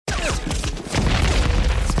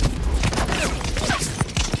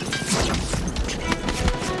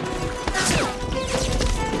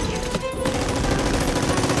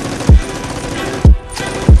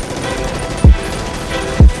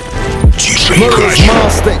Murder's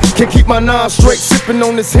monster, can't keep my nine straight. Sipping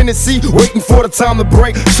on this Hennessy, waiting for the time to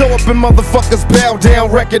break. Show up and motherfuckers bow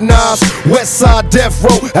down, recognize. West side death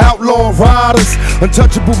row, outlaw riders,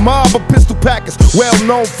 untouchable mob of pistol packers,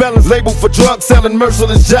 well-known felons labeled for drug selling,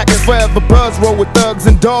 merciless jackets. Forever buzz roll with thugs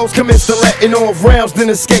and dogs. Commence to letting off rounds, then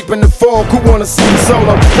escaping the fog. Who wanna see me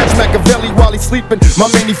solo? Catch Machiavelli while he's sleeping. My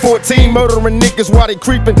mini 14 murdering niggas while they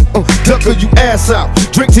creeping. Ducker you ass out,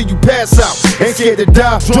 drink till you pass out. Ain't scared to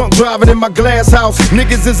die, drunk driving in my glass house.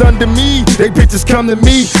 Niggas is under me, they bitches come to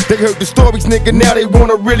me. They heard the stories, nigga, now they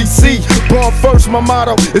wanna really see. Born first, my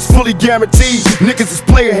motto is fully guaranteed. Niggas is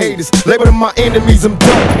player haters, label them my enemies, I'm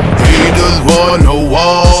done. Haters wanna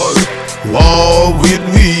war with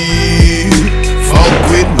me. Fuck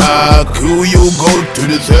with my crew, you go to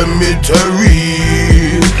the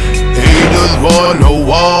cemetery. Haters wanna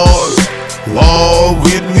war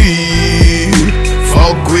with me.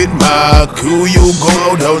 Fuck with my crew, you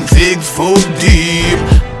go down 6 foot deep.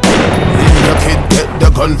 DjCaach, get the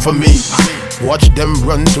gun for me. Watch them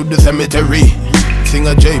run to the cemetery. Sing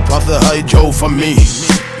a J, pass the high Joe for me.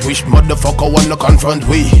 Wish motherfucker wanna confront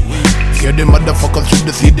we. Scare the motherfuckers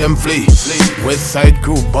should see them flee. West side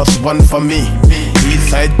crew, bust one for me. East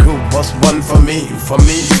side crew, bust one for me. For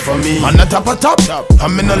me. Man, a top,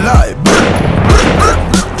 I'm in a lie.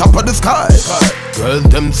 Top of the sky. Girls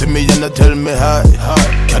them see me and they tell me hi.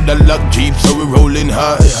 Cadillac Jeep, so we rolling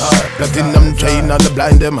high. Platinum chain, all the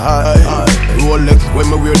blind them high. Rolex when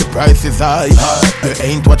me wear the price is high. You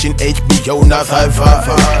ain't watching HBO, not sci-fi.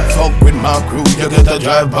 Fuck with my crew, you get a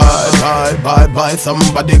drive by. Bye,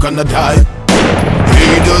 somebody gonna die.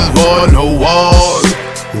 Haters wanna war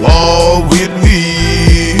with me.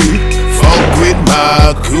 Fuck with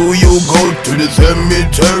my crew, you go to the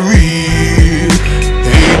cemetery.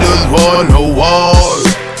 Haters wanna war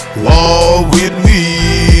with me.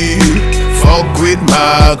 Fuck with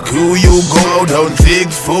my crew, you go down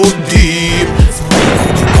 6 foot deep.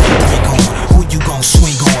 Who you gon'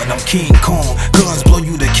 swing on? I'm King Kong. Guns blow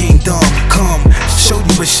you to kingdom. Come, show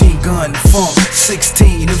you machine gun funk.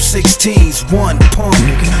 16, them 16s, one pump.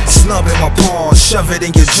 Snub in my paws, shove it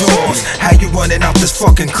in your jaws. How you running out this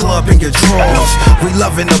fucking club in your drawers? We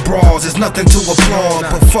loving the brawls, there's nothing to applaud.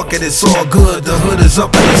 But fuck it, it's all good, the hood is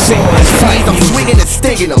up and it's on. I'm swinging and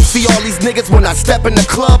stinging them. See all these niggas when I step in the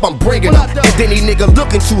club, I'm bringing them. And then these niggas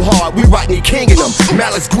looking too hard, we Rodney Kinging them.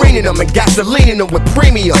 Malice greening them and gasoline in them with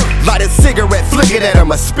premium. Light a cigarette, flick it at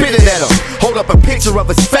him, or spit it at him. Hold up a picture of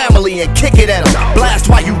his family and kick it at him. Blast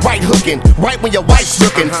while you right hooking, right when your wife's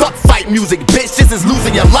looking. Fuck fight music, bitch, this is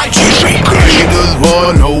losing your life. Haters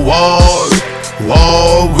wanna war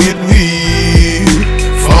with me.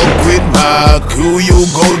 Fuck with my crew, you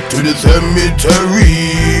go to the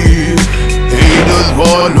cemetery. Haters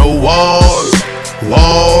wanna war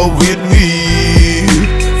with me.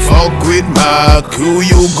 Fuck with my crew,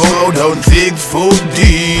 you go down 6 foot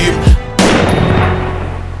deep.